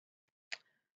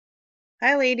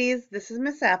Hi ladies, this is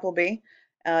Miss Appleby.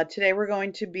 Today we're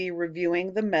going to be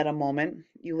reviewing the meta moment.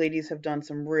 You ladies have done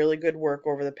some really good work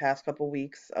over the past couple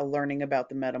weeks learning about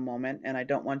the meta moment, and I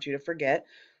don't want you to forget.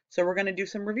 So we're going to do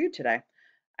some review today.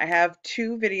 I have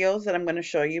two videos that I'm going to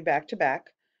show you back to back,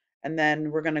 and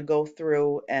then we're going to go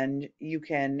through and you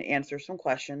can answer some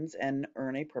questions and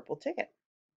earn a purple ticket.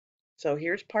 So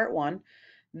here's part one.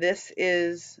 This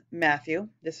is Matthew.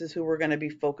 This is who we're going to be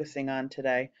focusing on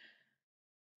today.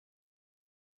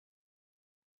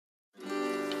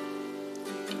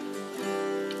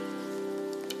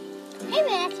 Hey,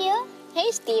 Matthew.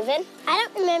 Hey, Steven. I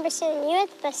don't remember seeing you at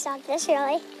the bus stop this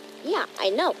early. Yeah, I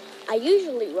know. I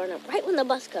usually run up right when the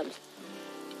bus comes.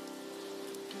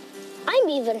 I'm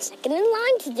even second in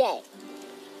line today.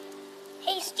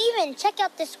 Hey, Steven, check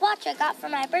out this watch I got for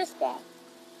my birthday.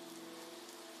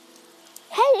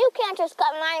 Hey, you can't just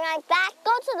cut mine like that.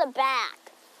 Go to the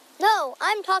back. No,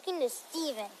 I'm talking to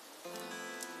Steven.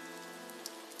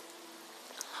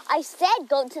 I said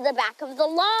go to the back of the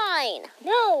line.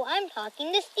 No, I'm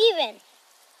talking to Steven.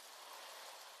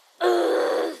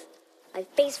 Ugh. My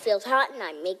face feels hot and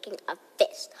I'm making a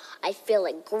fist. I feel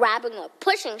like grabbing or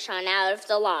pushing Sean out of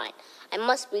the line. I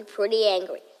must be pretty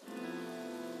angry.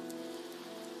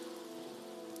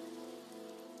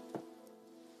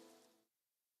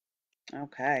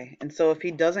 Okay, and so if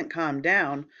he doesn't calm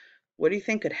down, what do you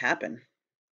think could happen?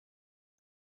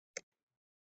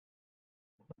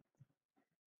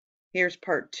 Here's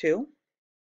part two.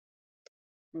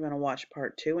 We're going to watch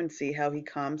part two and see how he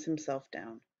calms himself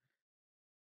down.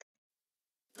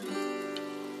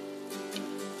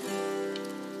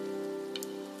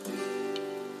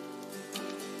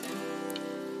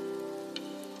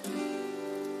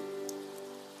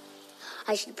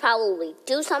 I should probably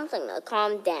do something to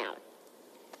calm down.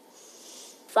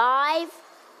 5,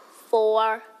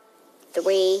 4,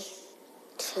 3,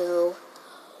 2,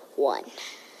 1.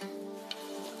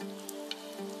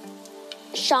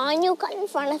 Sean, you got in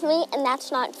front of me, and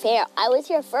that's not fair. I was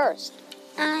here first.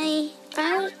 I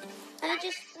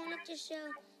just wanted to show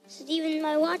Steven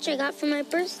my watch I got for my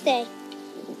birthday.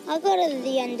 I'll go to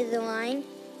the end of the line.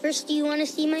 First, do you want to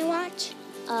see my watch?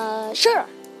 Sure.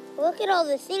 Look at all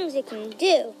the things it can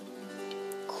do.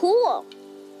 Cool.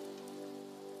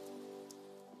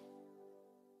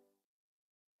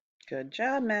 Good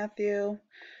job, Matthew.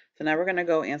 So now we're going to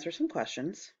go answer some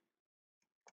questions.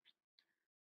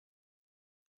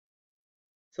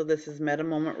 So this is Meta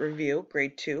Moment Review,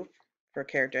 Grade 2 for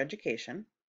Character Education.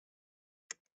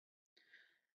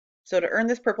 So to earn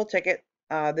this purple ticket,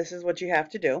 this is what you have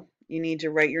to do. You need to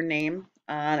write your name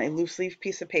on a loose leaf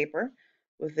piece of paper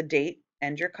with the date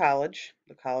and your college.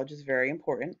 The college is very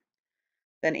important.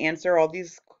 Then answer all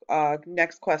these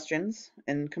next questions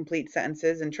in complete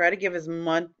sentences and try to give as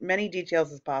many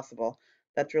details as possible.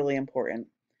 That's really important.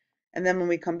 And then when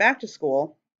we come back to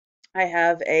school, I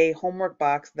have a homework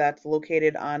box that's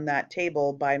located on that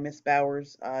table by Miss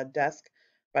Bauer's desk,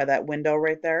 by that window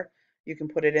right there. You can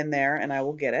put it in there and I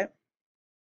will get it.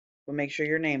 But make sure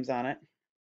your name's on it.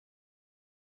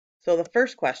 So the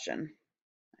first question.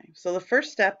 So the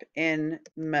first step in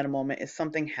meta moment is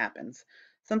something happens.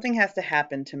 Something has to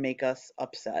happen to make us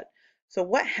upset. So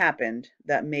what happened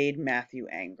that made Matthew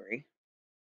angry?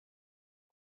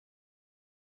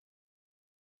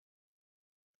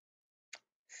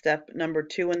 Step number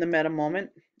 2 in the meta moment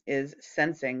is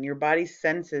sensing. Your body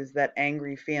senses that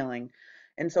angry feeling.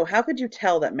 And so how could you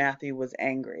tell that Matthew was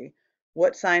angry?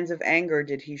 What signs of anger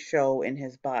did he show in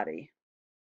his body?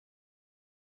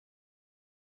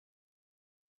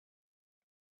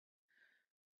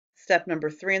 Step number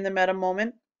 3 in the meta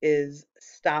moment is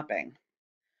stopping.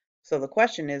 So the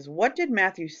question is, what did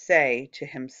Matthew say to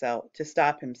himself to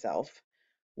stop himself?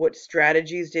 What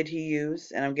strategies did he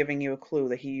use? And I'm giving you a clue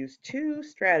that he used 2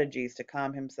 strategies to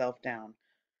calm himself down.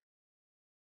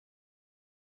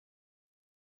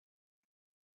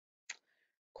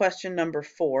 Question number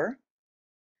 4,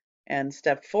 and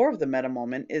step 4 of the meta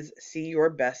moment is see your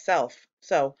best self.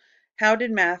 So how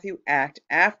did Matthew act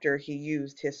after he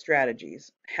used his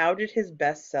strategies? How did his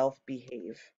best self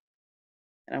behave?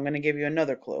 And I'm going to give you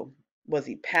another clue. Was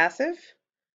he passive,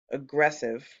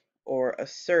 aggressive, or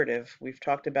assertive? We've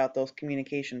talked about those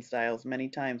communication styles many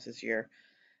times this year.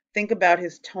 Think about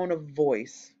his tone of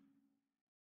voice.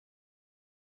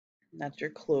 That's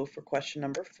your clue for question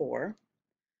number 4.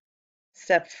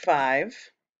 Step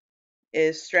 5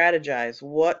 is strategize.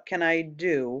 What can I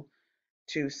do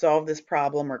to solve this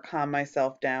problem or calm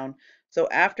myself down? So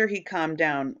after he calmed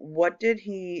down, what did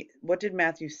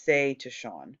Matthew say to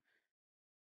Sean?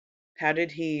 How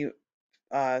did he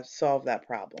solve that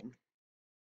problem?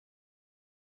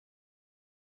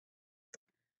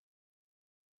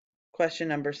 question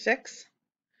number 6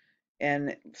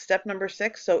 and step number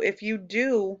 6. So if you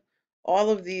do all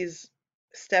of these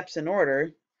steps in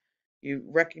order, you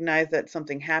recognize that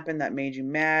something happened that made you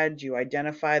mad, you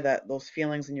identify that those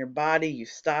feelings in your body, you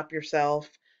stop yourself,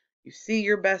 you see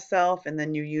your best self, and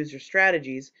then you use your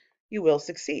strategies, you will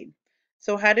succeed.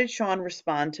 So how did Sean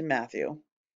respond to Matthew?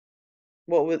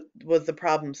 What was the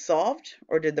problem solved,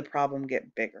 or did the problem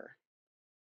get bigger?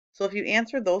 So if you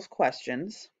answer those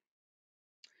questions,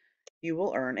 you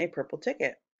will earn a purple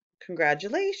ticket.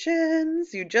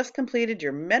 Congratulations! You just completed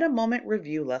your Meta Moment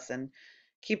Review lesson.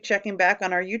 Keep checking back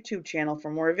on our YouTube channel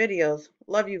for more videos.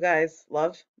 Love you guys.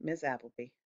 Love, Ms. Appleby.